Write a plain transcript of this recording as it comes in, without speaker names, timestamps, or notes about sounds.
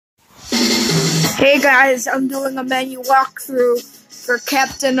Hey guys, I'm doing a menu walkthrough for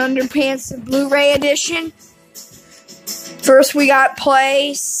Captain Underpants Blu-ray edition. First we got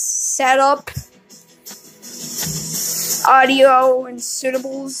play, setup, audio, and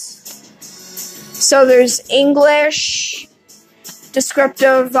suitables. So there's English,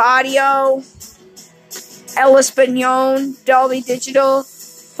 descriptive audio, El Espanol, Dolby Digital,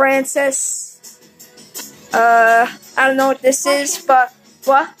 Francis. I don't know what this is, but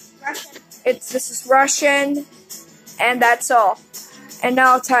what? Russian. This is Russian, and that's all. And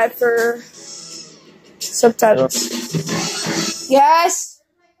now time for subtitles. Yes?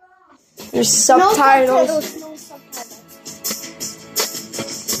 There's subtitles. No subtitles.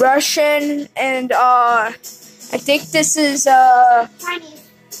 Russian, and I think this is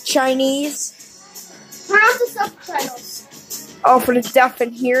Chinese. Turn off the subtitles. Oh, for the deaf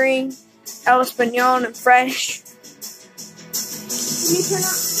and hearing. El Espanol and French. Can you turn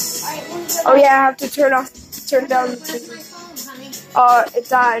off? Oh yeah, I have to turn down the TV. It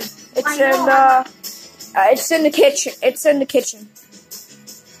died. It's in the kitchen. It's in the kitchen.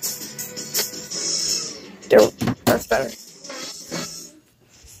 There, that's better.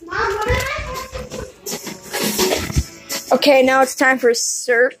 Mom, what did I Okay, now it's time for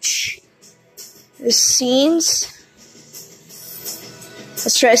search the scenes.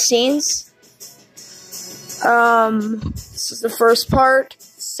 Let's try scenes. This is the first part.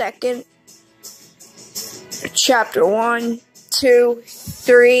 Second, chapter 1, 2,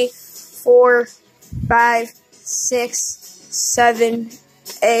 3, 4, 5, 6, 7,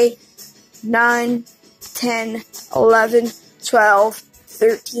 8, 9, 10, 11, 12,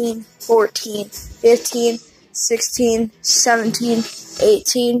 13, 14, 15, 16, 17,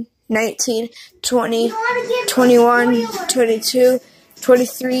 18, 19, 20, 21, 22,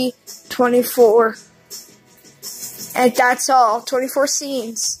 23, 24. And that's all. 24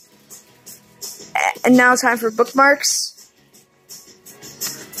 scenes. And now time for bookmarks.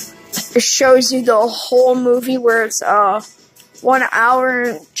 It shows you the whole movie where it's 1 hour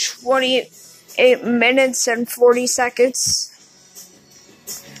and 28 minutes and 40 seconds.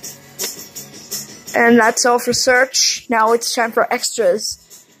 And that's all for search. Now it's time for extras.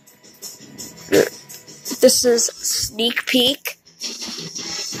 This is sneak peek.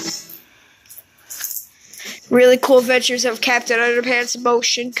 Really cool adventures of Captain Underpants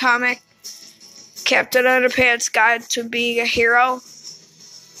motion comic. Captain Underpants Guide to Being a Hero.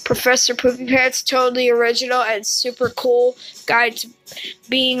 Professor Poopy Pants totally original and super cool guide to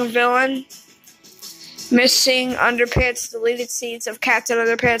being a villain. Missing Underpants deleted scenes of Captain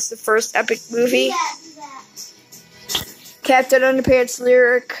Underpants, the first epic movie. Captain Underpants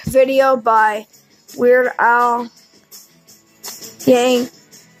lyric video by Weird Al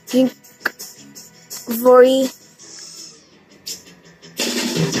Voy.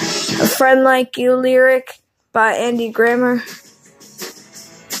 A Friend Like You lyric by Andy Grammer.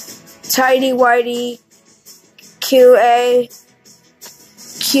 Tidy Whitey QA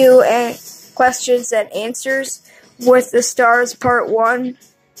questions and answers with the stars part 1,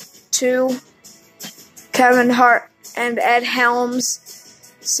 2. Kevin Hart and Ed Helms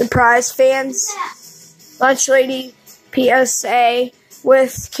surprise fans. Lunch Lady PSA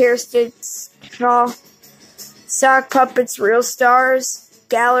with Kirsten Shaw. Sock Puppets Real Stars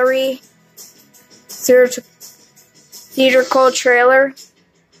Gallery. Theatrical trailer.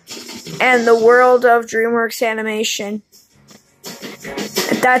 And the world of DreamWorks animation.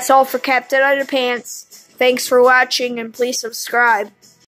 That's all for Captain Underpants. Thanks for watching and please subscribe.